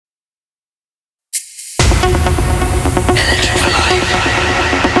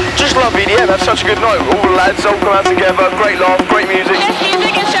Club EDM, had such a good night. All the lads all come out together, great laugh, great music. Yes,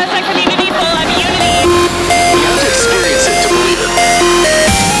 music is just a community full of unity. You have to experience it to believe it.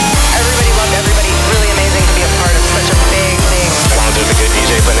 Everybody loved everybody. Really amazing to be a part of such a big thing. As long as there's a good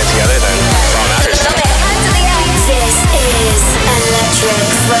DJ putting it together, then that's all that matters. This is Electric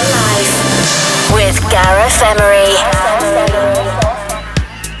for Life with Gareth Emery.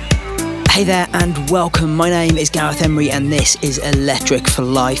 Hey there and welcome. My name is Gareth Emery and this is Electric for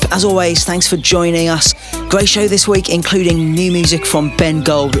Life. As always, thanks for joining us. Great show this week, including new music from Ben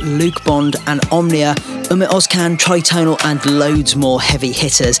Gold, Luke Bond and Omnia, Umit Ozcan, Tritonal and loads more heavy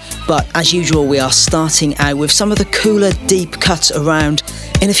hitters. But as usual, we are starting out with some of the cooler deep cuts around.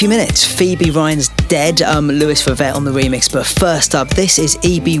 In a few minutes, Phoebe Ryan's Dead, Louis Vervet on the remix. But first up, this is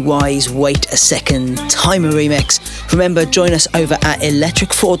EBY's Wait a Second Timer remix. Remember, join us over at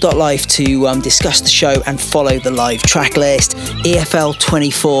electric4.life to discuss the show and follow the live track list. EFL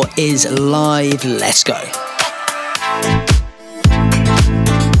 24 is live. Let's go.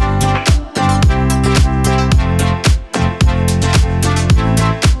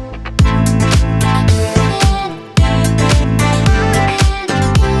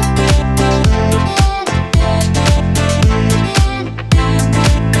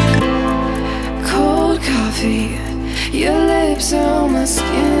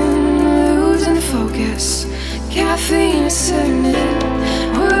 Caffeine is certain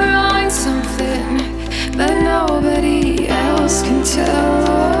we're on something, but nobody else can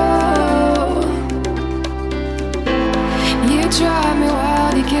tell. You drive me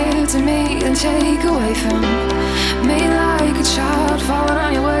wild, you give to me, then take away from me like a child, falling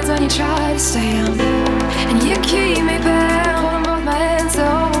on your words when you try to stay on. And you keep me bound, holding both my hands to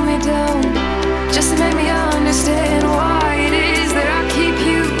hold me down, just to make me understand why it is that I keep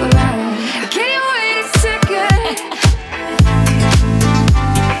you alive.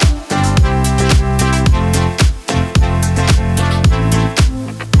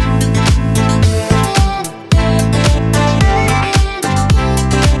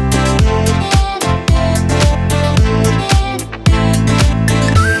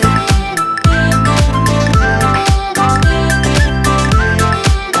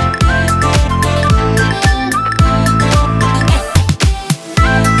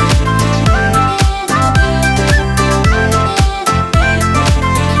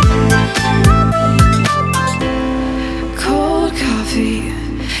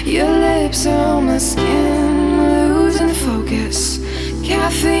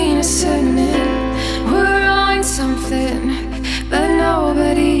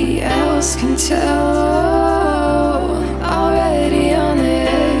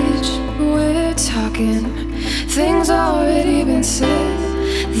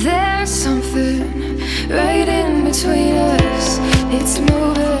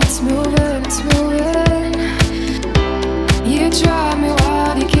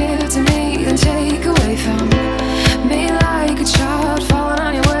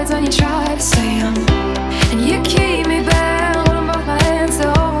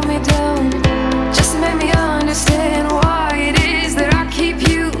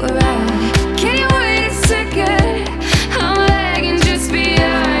 I'm lagging just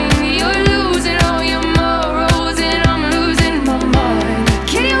behind. You're losing all your morals, and I'm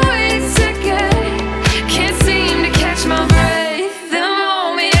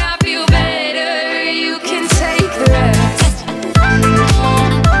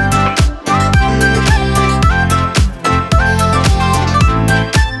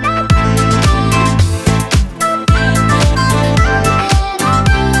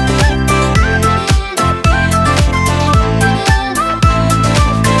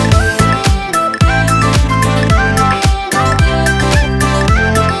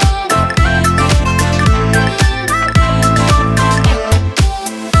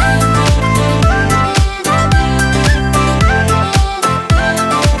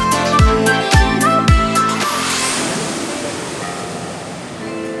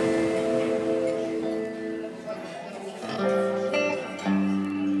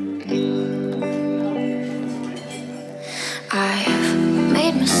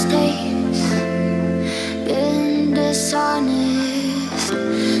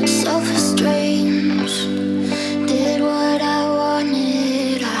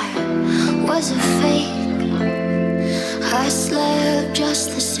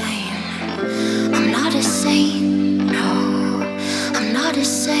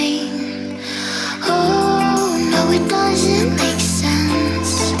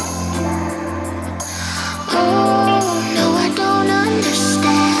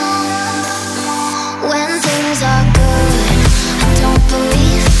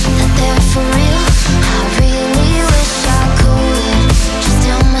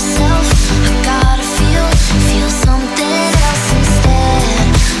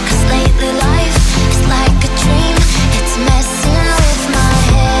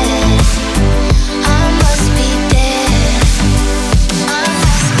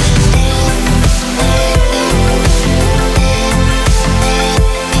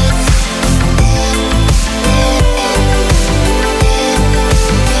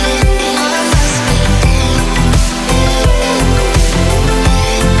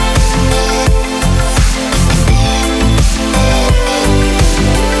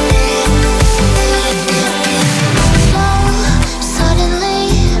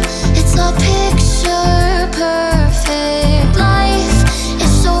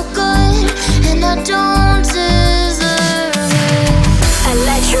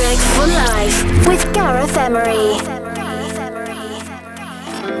Electric for Life with Gareth Emery.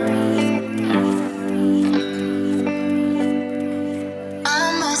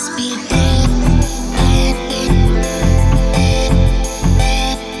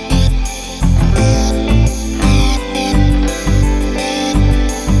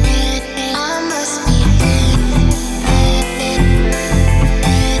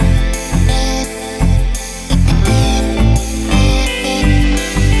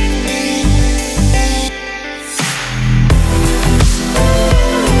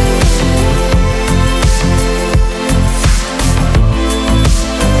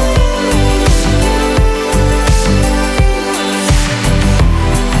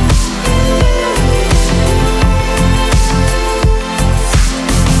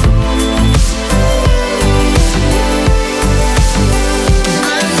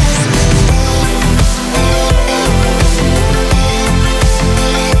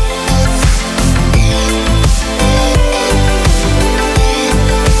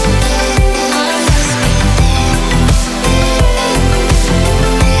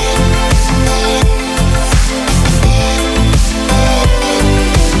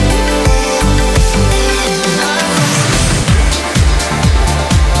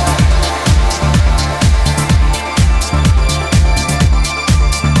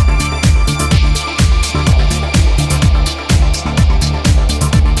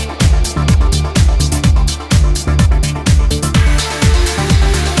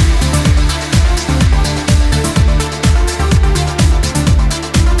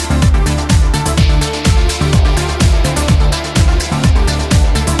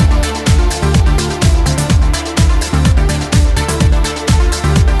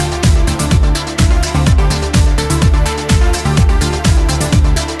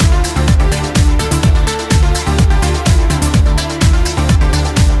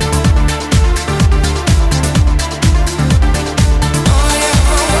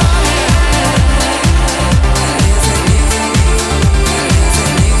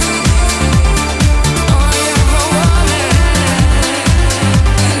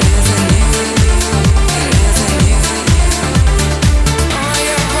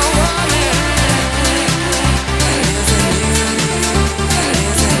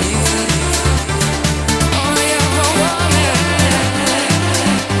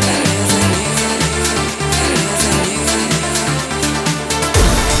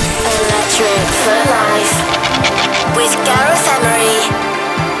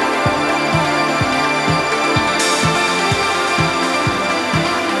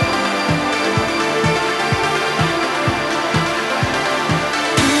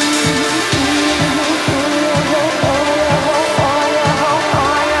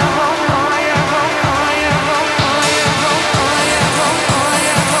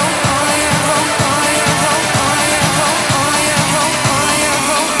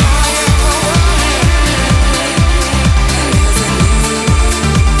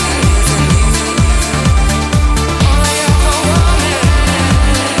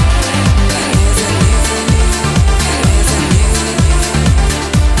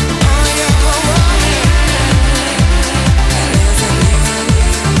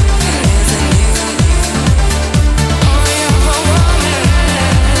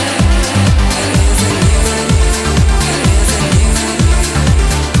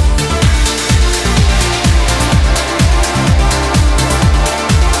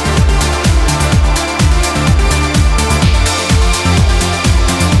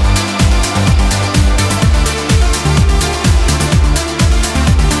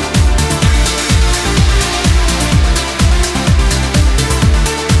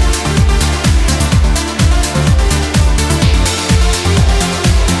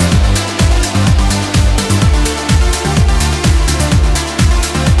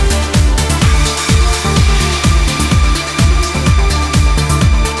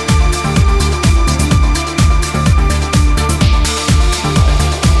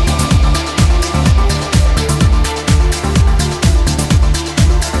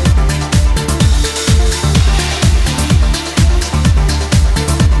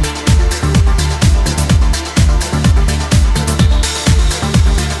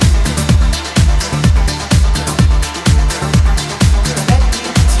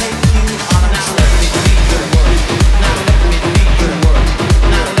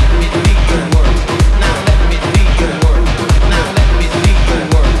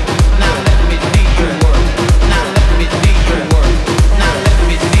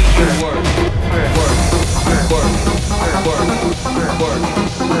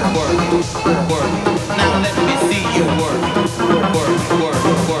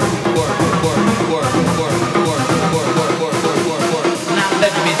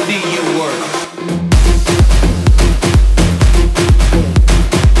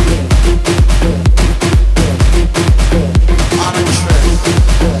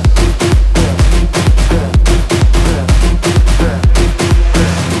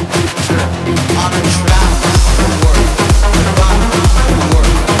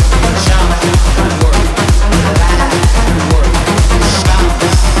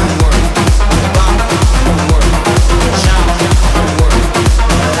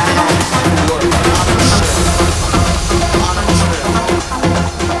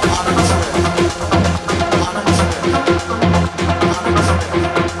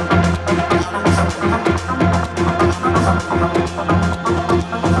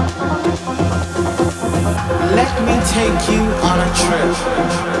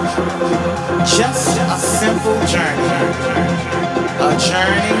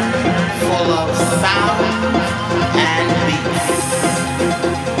 full of sound and beats.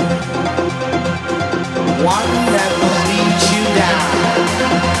 One that will lead you down,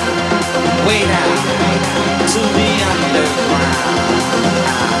 way down to the underground.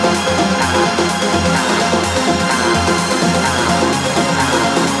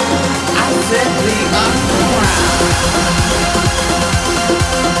 I said the underground,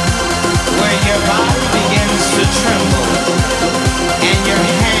 where your body begins to tremble and your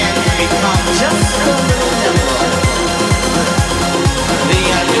hands become just a little nimble. The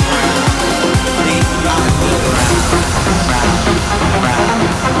underground, the underground.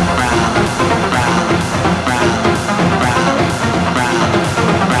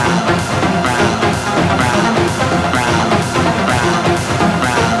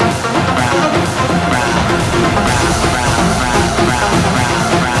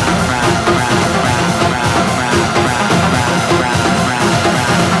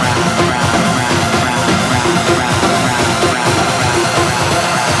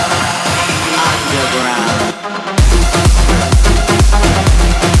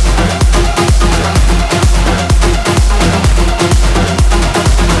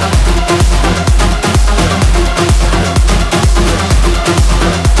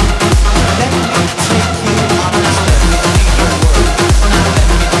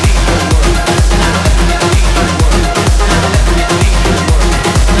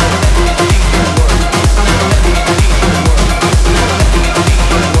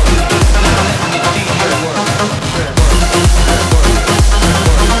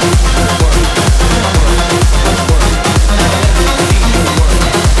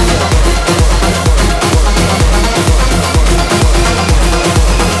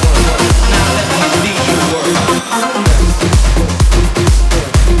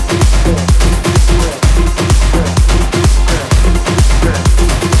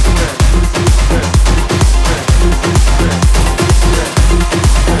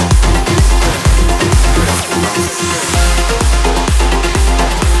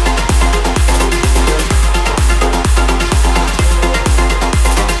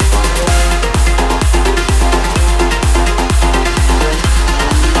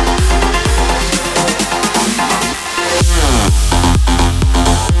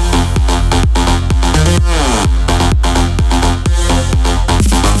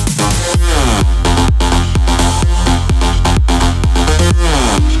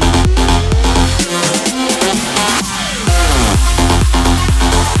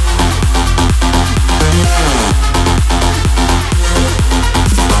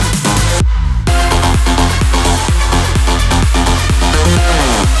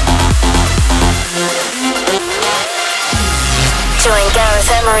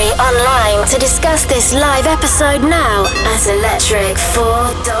 Online to discuss this live episode now at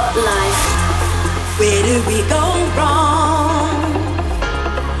electric4.life. Where did we go wrong?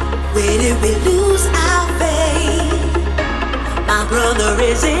 Where did we lose our faith? My brother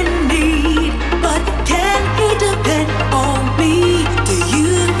is in need, but can he depend on me? Do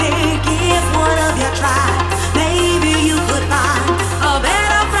you think if one of you tried, maybe you could find a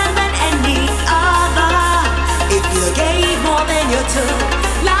better friend than any other? If you gave more than you took,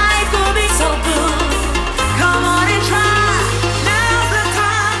 life will be so good. Come on and try. Now's the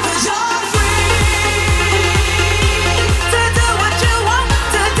time, 'cause you're free to do what you want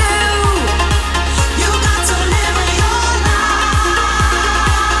to do. You got to live your life.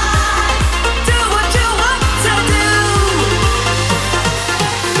 Do what you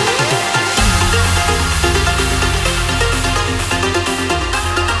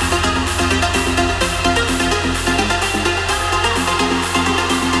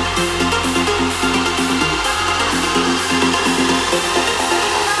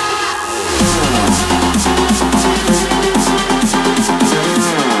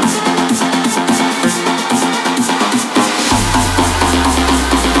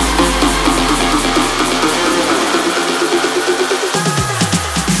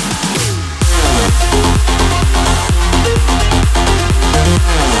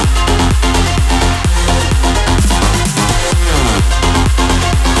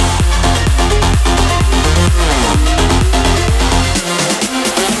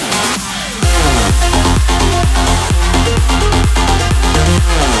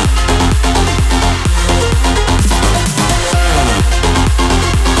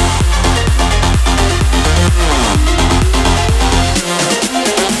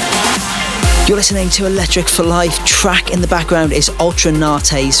You're listening to Electric for Life. Track in the background is Ultra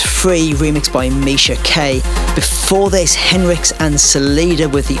Nate's Free, remixed by Misha K. Before this, Henrix and Salida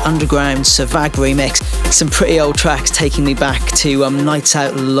with the Underground Savag remix. Some pretty old tracks taking me back to nights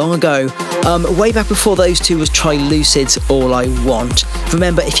out long ago. Way back before those two was Try Lucid's All I Want.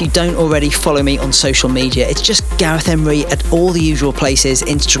 Remember, if you don't already follow me on social media, it's just Gareth Emery at all the usual places: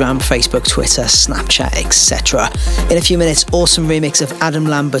 Instagram, Facebook, Twitter, Snapchat, etc. In a few minutes, awesome remix of Adam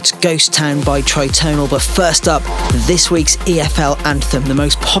Lambert's Ghost Town by Tritonal. But first up, this week's EFL anthem, the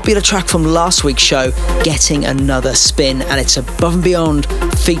most popular track from last week's show, getting another spin, and it's Above and Beyond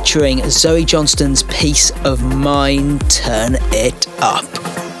featuring Zoe Johnston's Peace of Mind. Turn it up.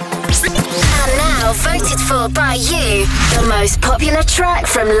 And now voted for by you, the most popular track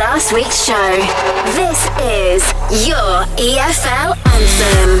from last week's show. This is your EFL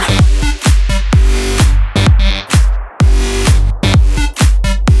anthem.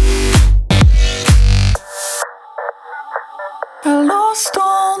 I lost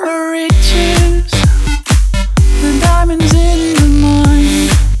all my riches, the diamonds in the mine.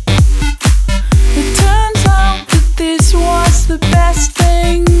 It turns out that this was the best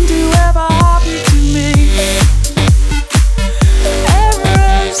thing to ever happen to me.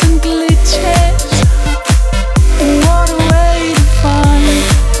 Errors and glitches, and what a way to find.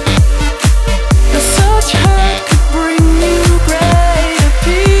 Such hurt could bring you greater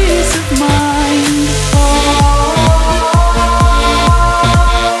peace of mind.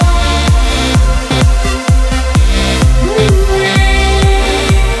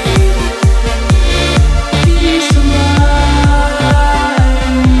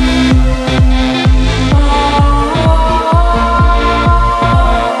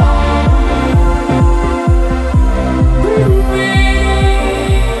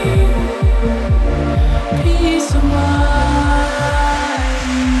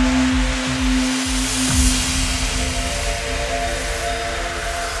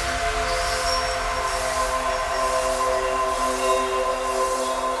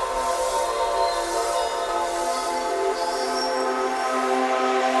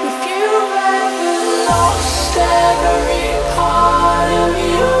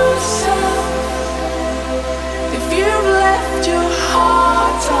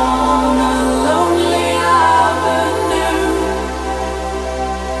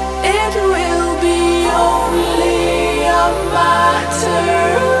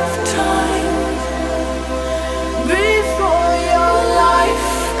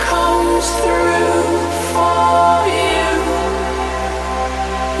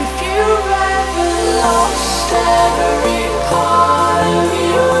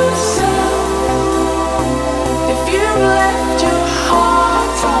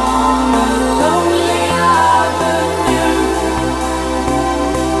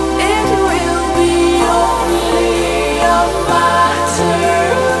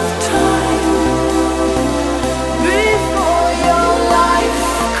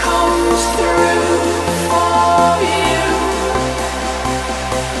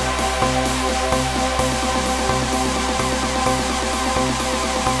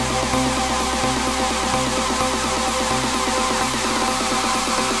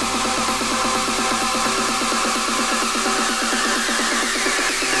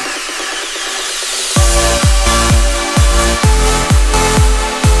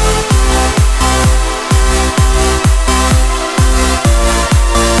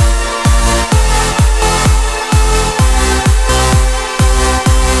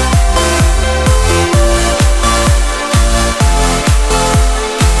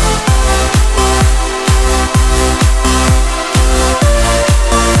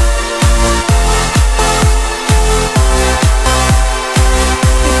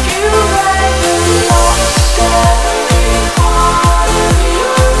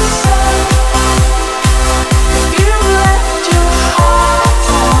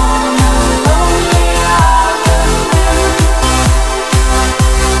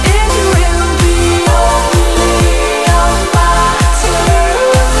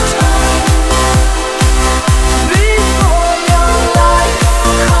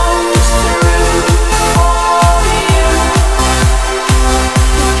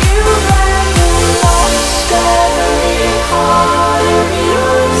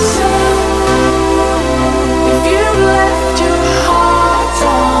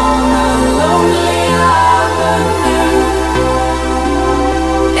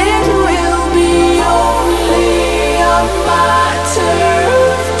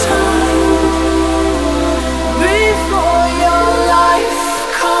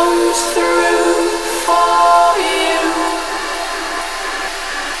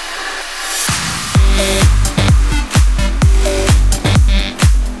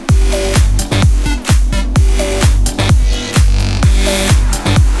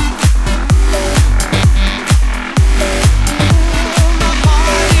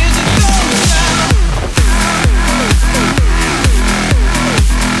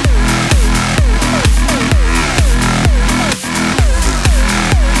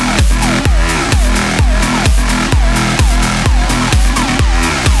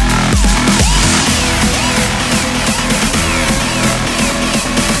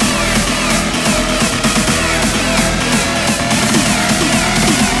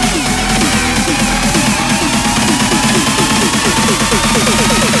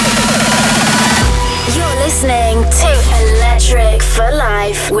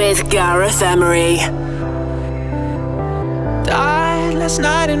 with Gareth Emery. Died last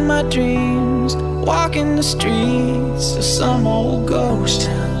night in my dreams, walking the streets of some old ghost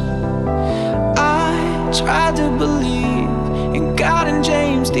town. I tried to believe in God and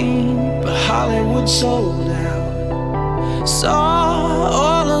James Dean, but Hollywood sold out. Saw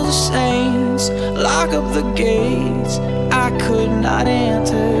all of the saints lock up the gates I could not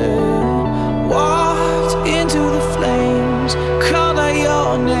enter. Walked into the flames, called out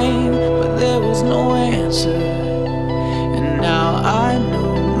your name, but there was no answer. And now I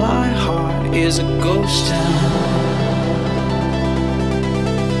know my heart is a ghost town.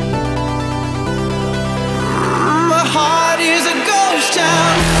 My heart is a ghost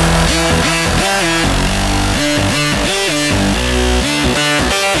town.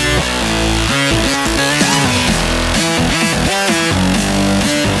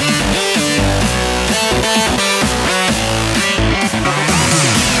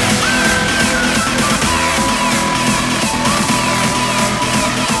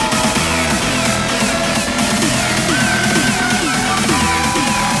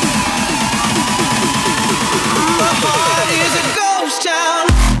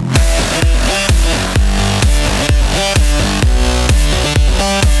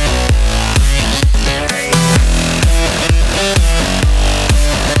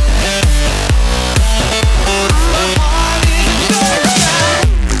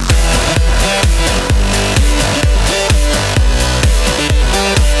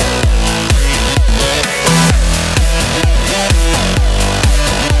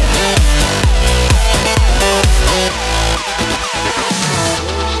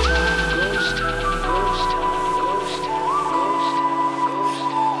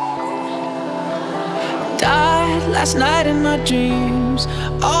 Last night in my dreams,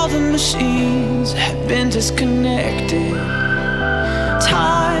 all the machines had been disconnected.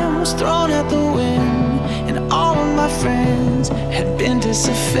 Time was thrown out the wind, and all of my friends had been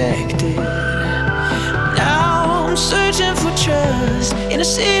disaffected. Now I'm searching for trust in a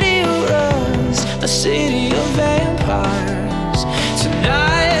city of rust, a city of vampires.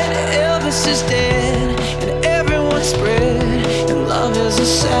 Tonight Elvis is dead, and everyone's spread, and love is a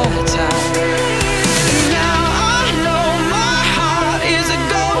satire.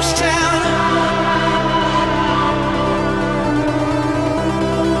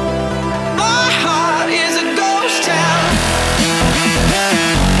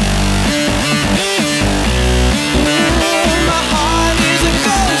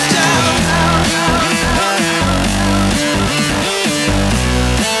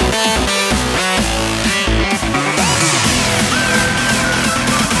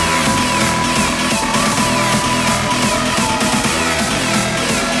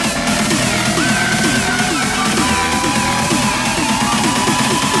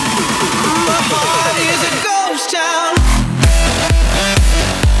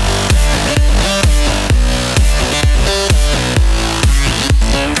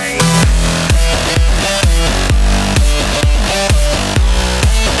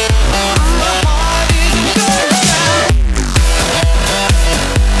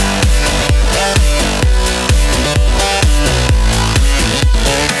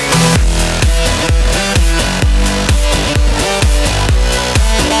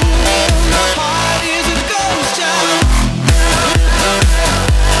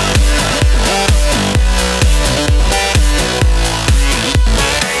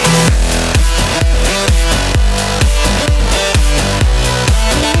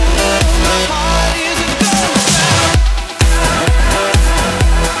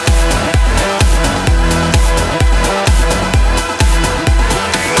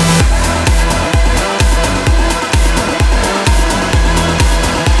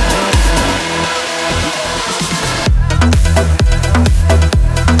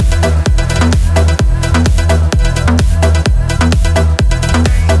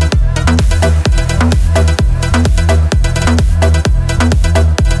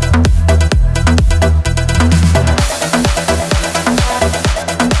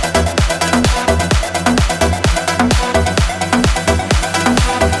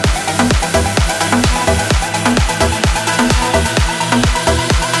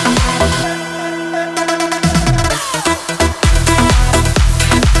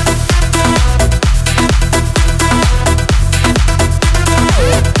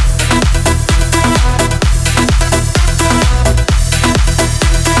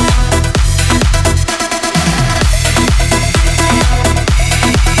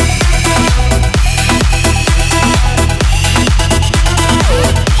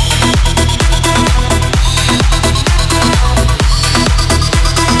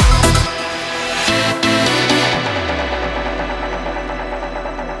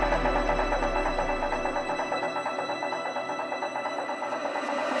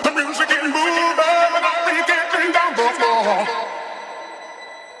 music get moving without me getting down the floor.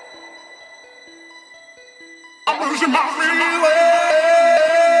 I'm losing my free way.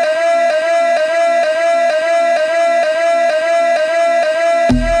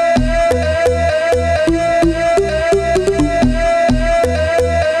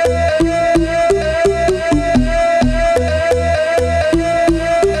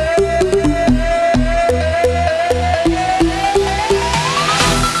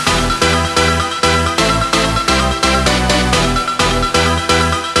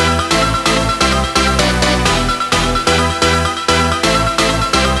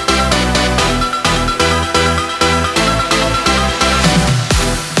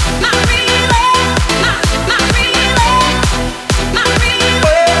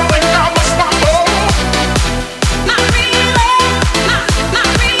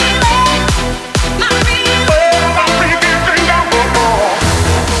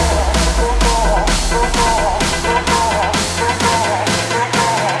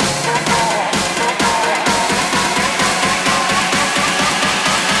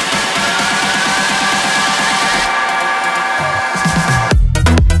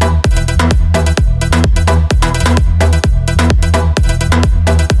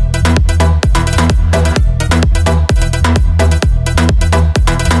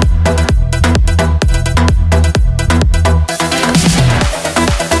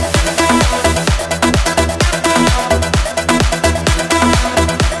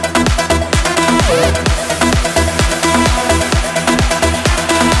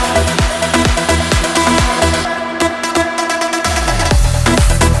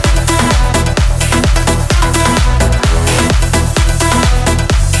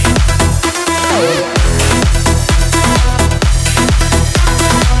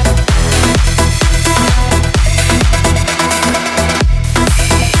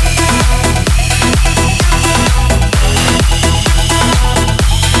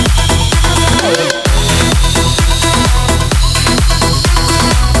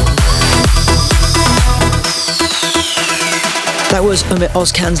 That was Umit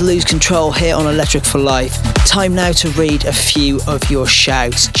Ozcan's Lose Control here on Electric for Life. Time now to read a few of your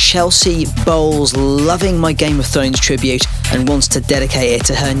shouts. Chelsea Bowles loving my Game of Thrones tribute and wants to dedicate it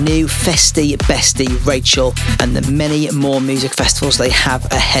to her new festy bestie Rachel and the many more music festivals they have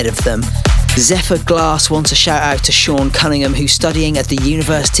ahead of them. Zephyr Glass wants a shout out to Sean Cunningham, who's studying at the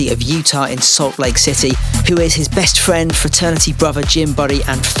University of Utah in Salt Lake City, who is his best friend, fraternity brother, gym buddy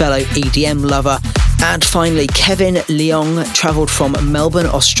and fellow EDM lover. And finally, Kevin Leong travelled from Melbourne,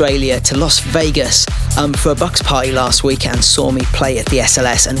 Australia to Las Vegas for a Bucks party last week and saw me play at the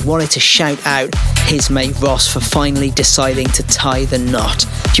SLS and wanted to shout out his mate Ross for finally deciding to tie the knot.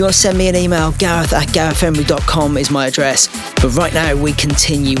 If you want to send me an email, gareth@garethhenry.com is my address. But right now we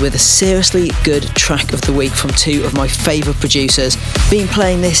continue with a seriously good track of the week from two of my favourite producers. Been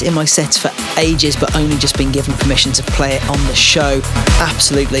playing this in my sets for ages but only just been given permission to play it on the show.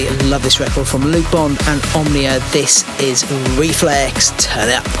 Absolutely love this record from Luke Bond and Omnia. This is Reflex. Turn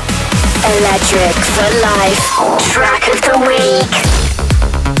it up. Electric for Life. Track of the week.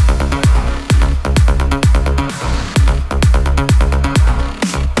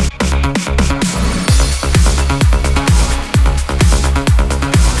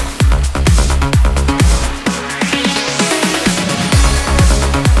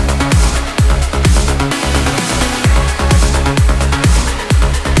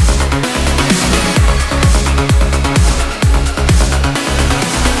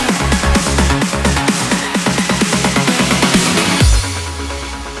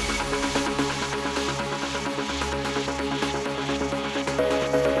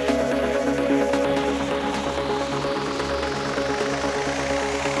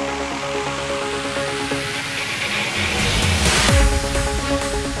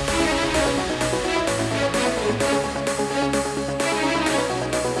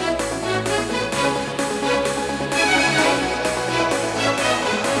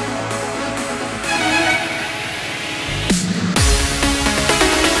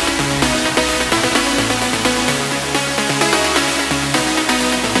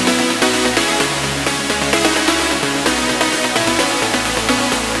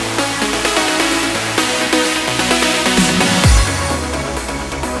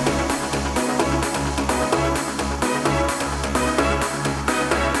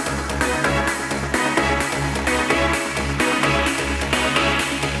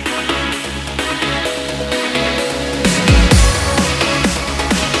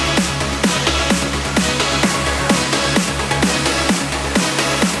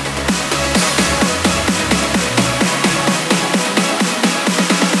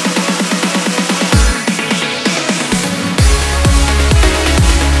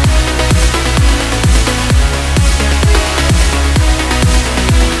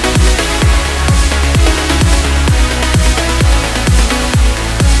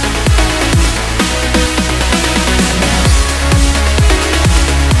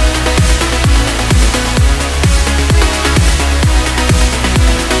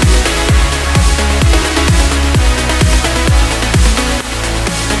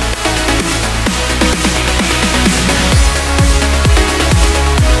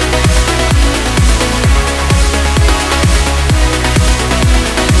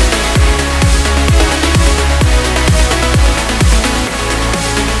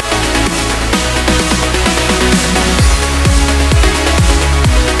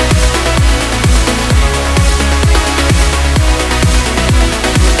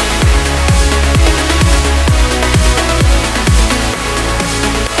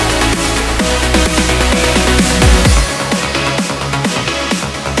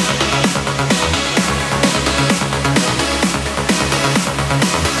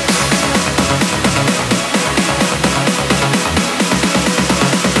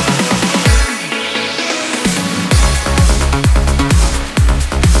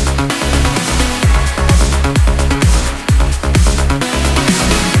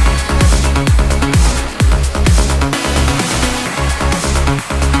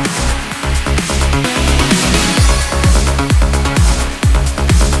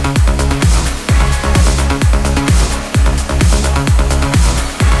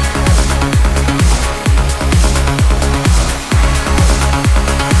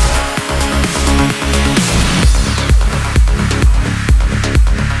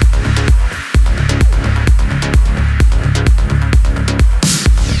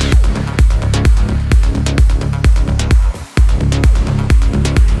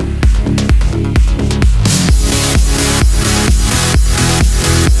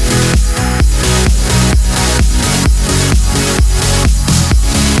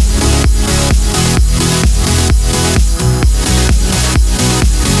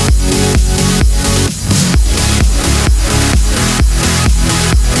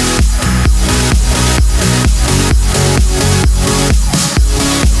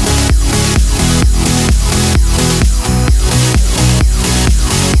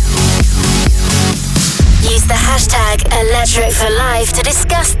 Electric for Life to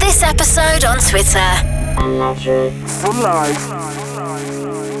discuss this episode on Twitter. Electric for Life.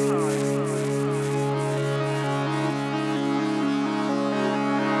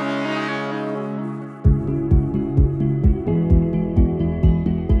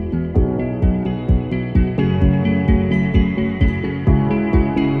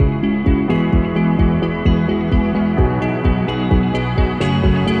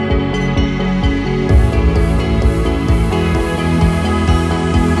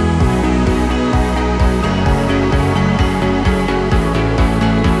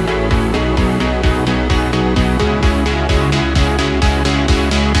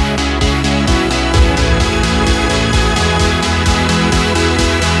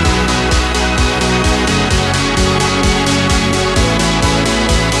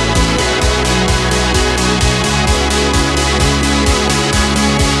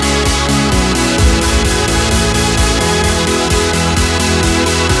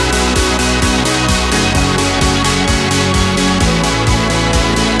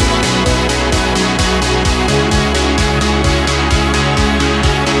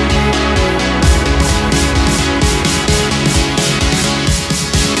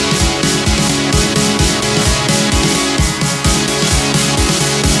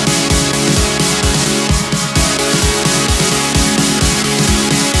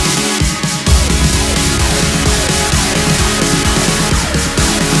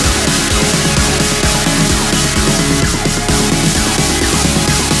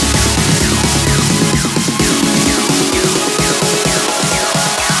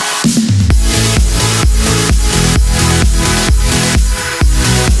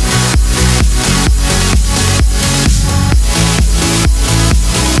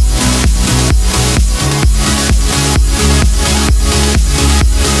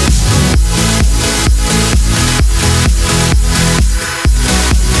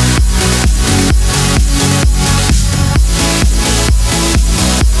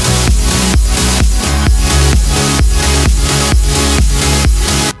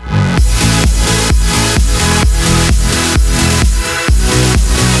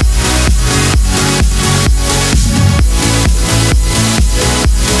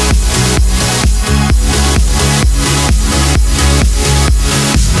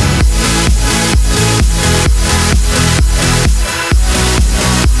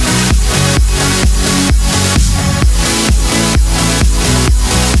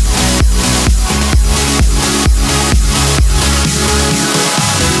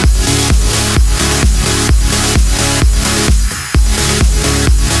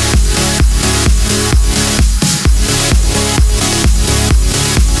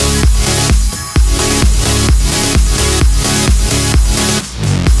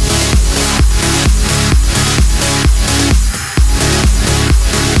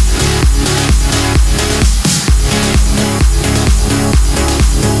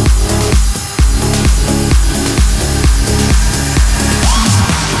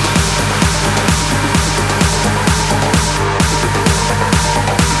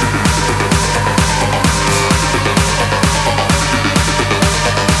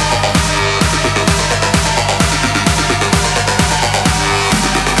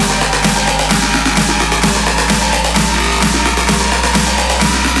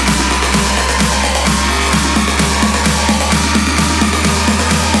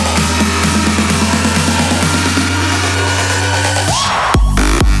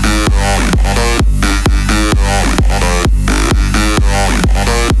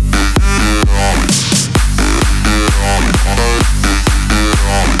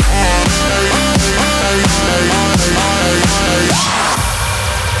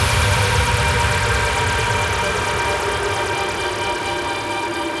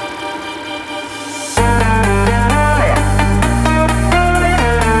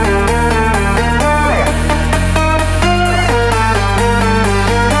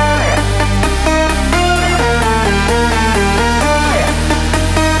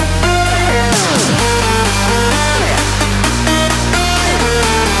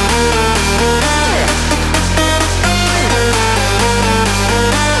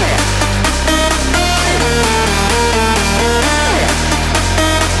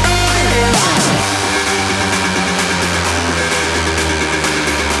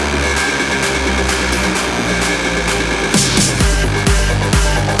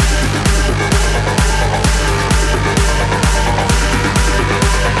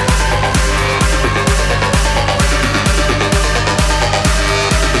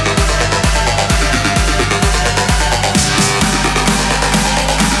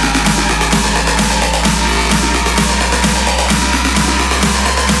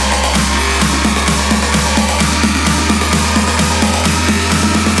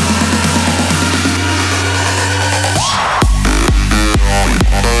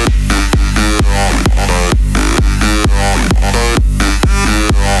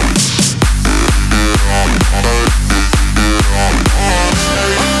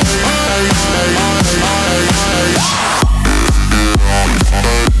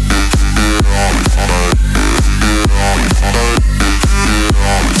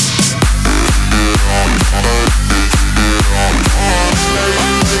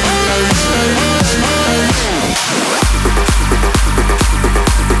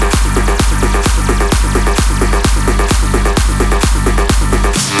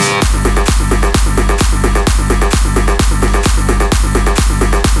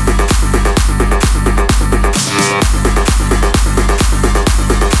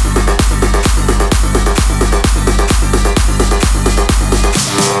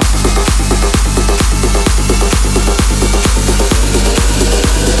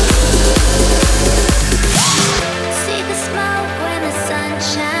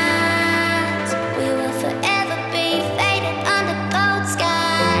 shines, we will forever be faded under gold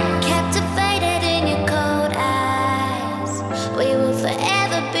sky. Captivated in your cold eyes, we will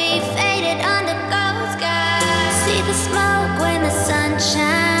forever be faded under gold sky. See the smoke when the sun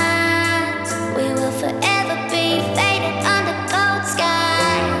shines, we will forever be faded under gold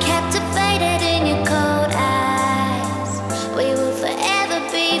sky. Captivated in your cold eyes, we will forever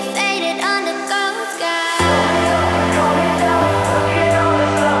be faded under gold sky.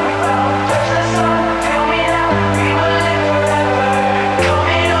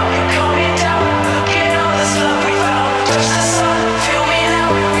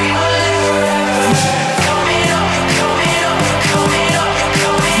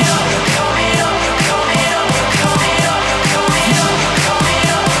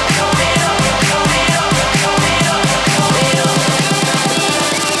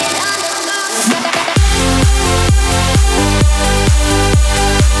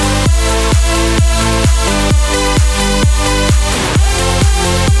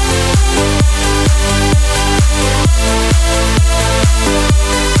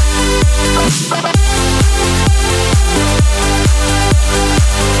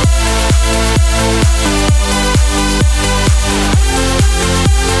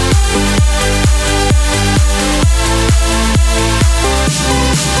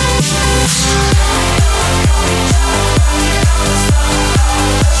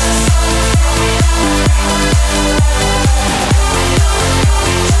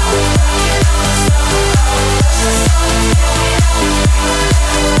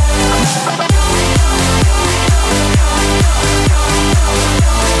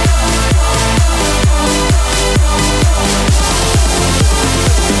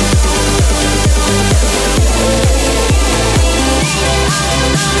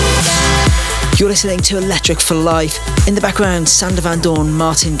 You're listening to Electric for Life. In the background, Sander Van Doorn,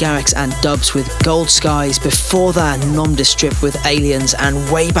 Martin Garrix and Dubs with Gold Skies. Before that, Nom de Strip with Aliens. And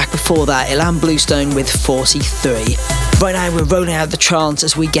way back before that, Ilan Bluestone with 43. Right now, we're rolling out the trance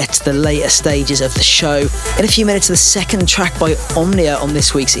as we get to the later stages of the show. In a few minutes, the second track by Omnia on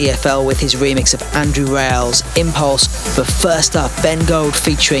this week's EFL with his remix of Andrew Rayle's Impulse. But first up, Ben Gold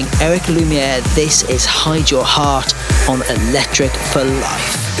featuring Eric Lumiere. This is Hide Your Heart on Electric for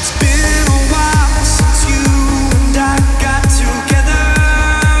Life. It's been a while since you and I got together,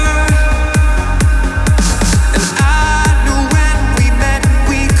 and I knew when we met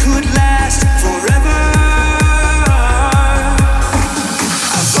we could last forever.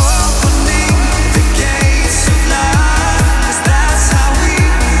 I'm opening the gates of love, 'cause that's how we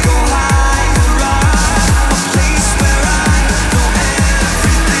go higher up. A place where I know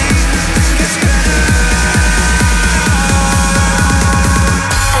everything gets better.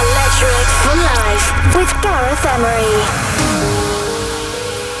 Electric for Life with Gareth Emery.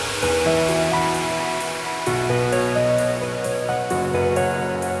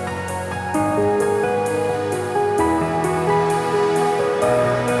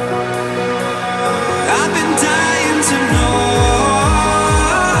 I've been dying to know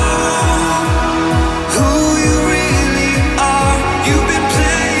who you really are. You've been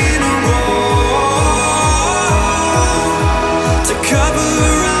playing a role to cover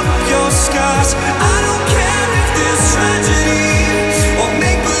up your scars. I don't care if this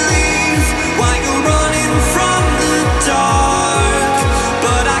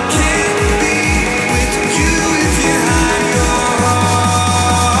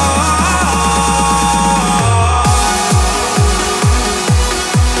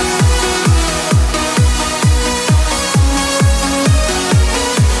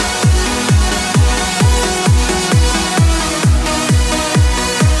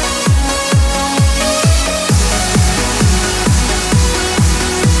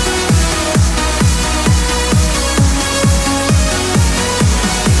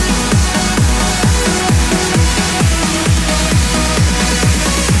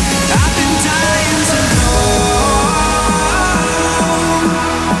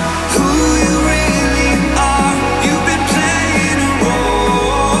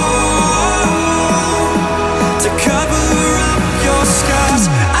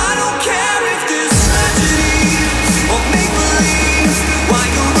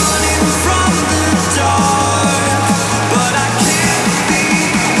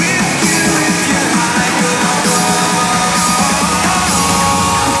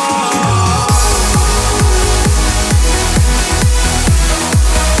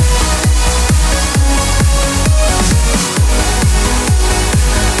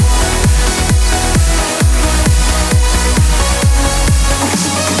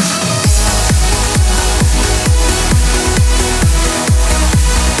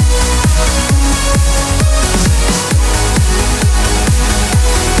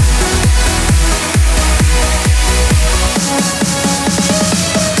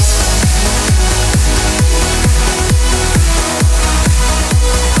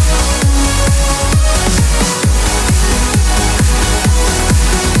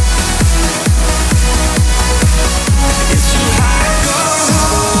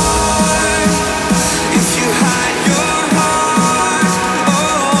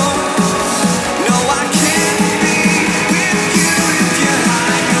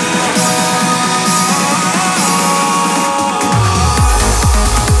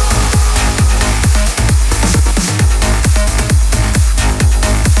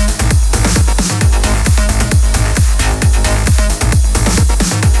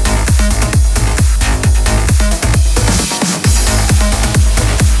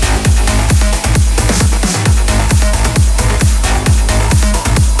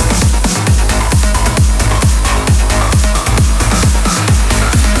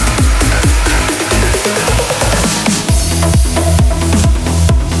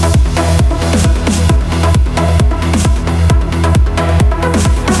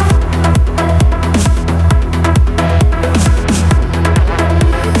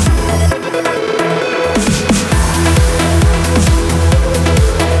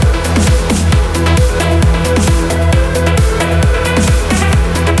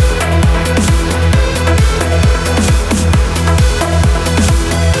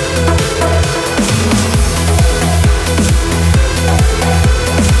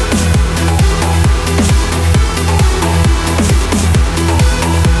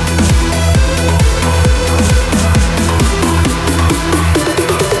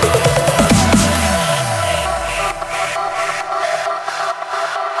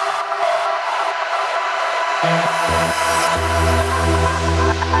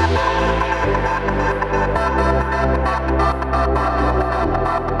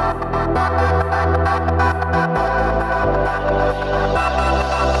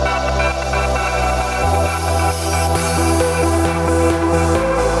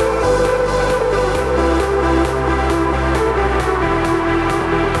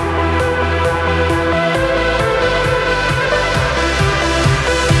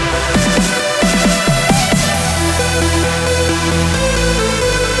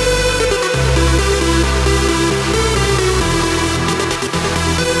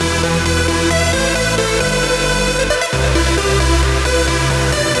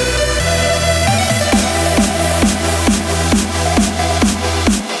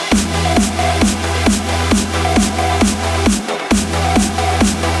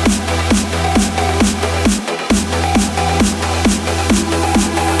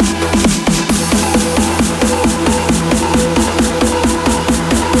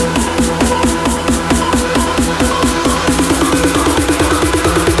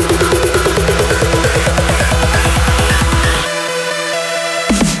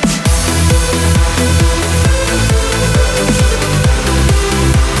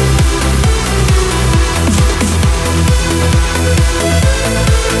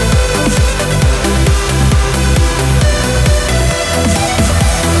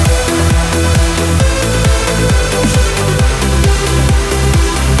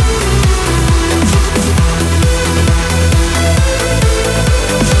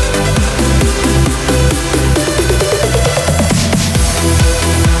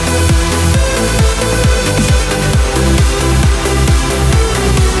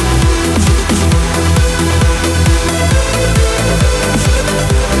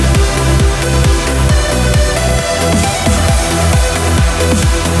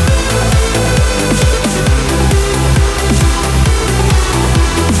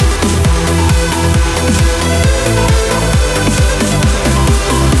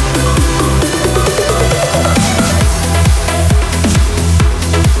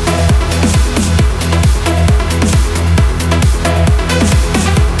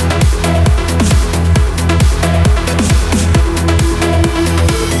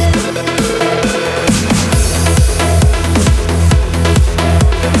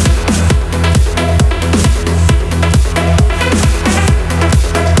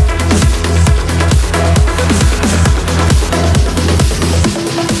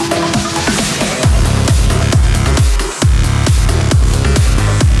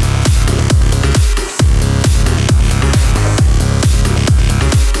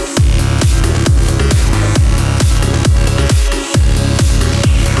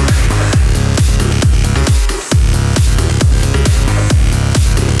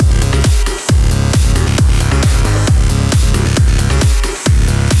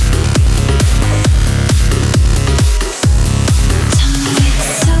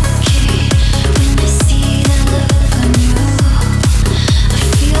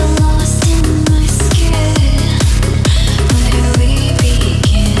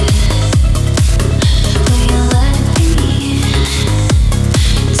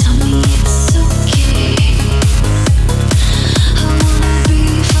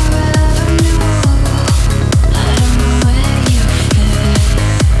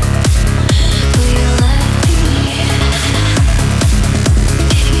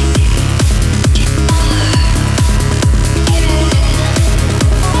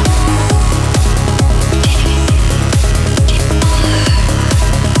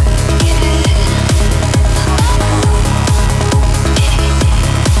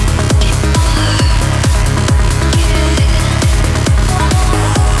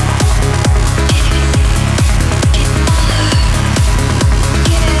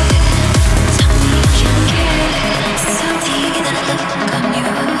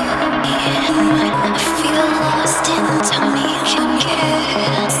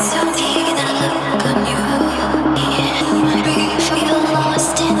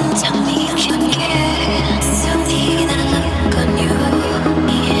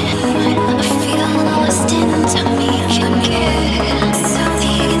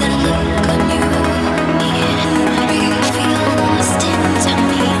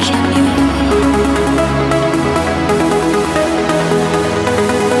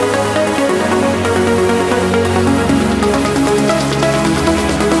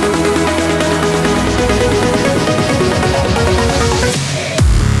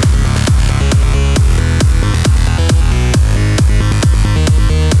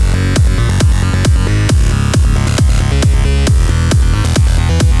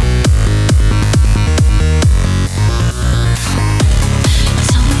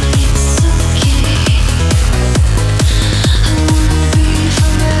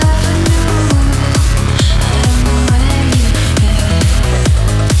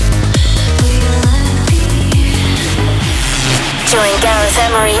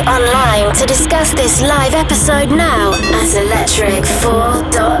Story online to discuss this live episode now at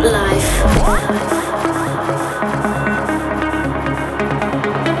electric4.life.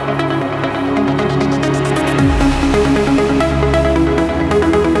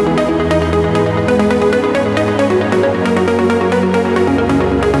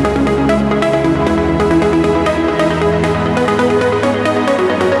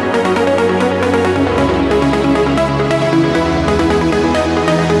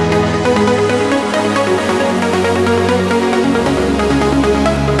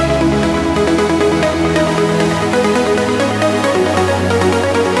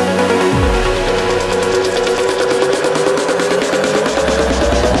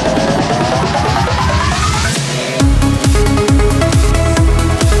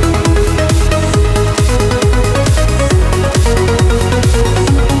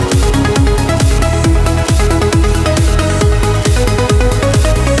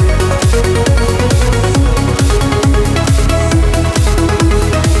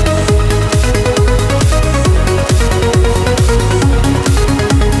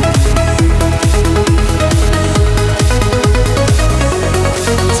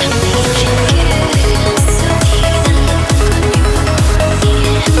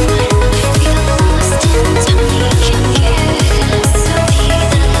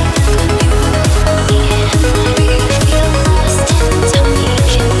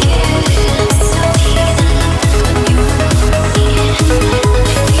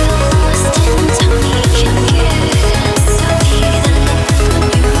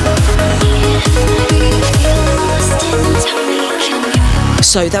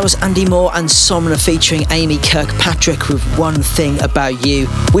 So that was Andy Moore and Somna featuring Amy Kirkpatrick with One Thing About You.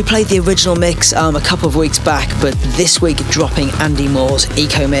 We played the original mix a couple of weeks back, but this week dropping Andy Moore's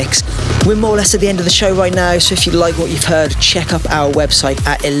Eco Mix. We're more or less at the end of the show right now, so if you like what you've heard, check up our website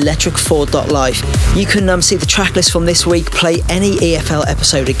at electric4.life. You can see the track list from this week, play any EFL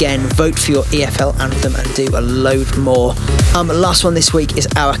episode again, vote for your EFL anthem and do a load more. Last one this week is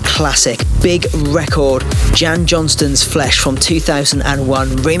our classic, big record, Jan Johnston's Flesh from 2001,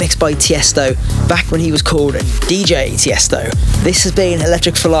 remixed by Tiesto, back when he was called DJ Tiesto. This has been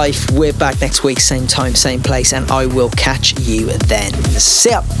Electric for Life. We're back next week, same time, same place, and I will catch you then.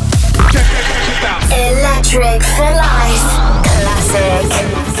 See ya! Electric for Life. Classic.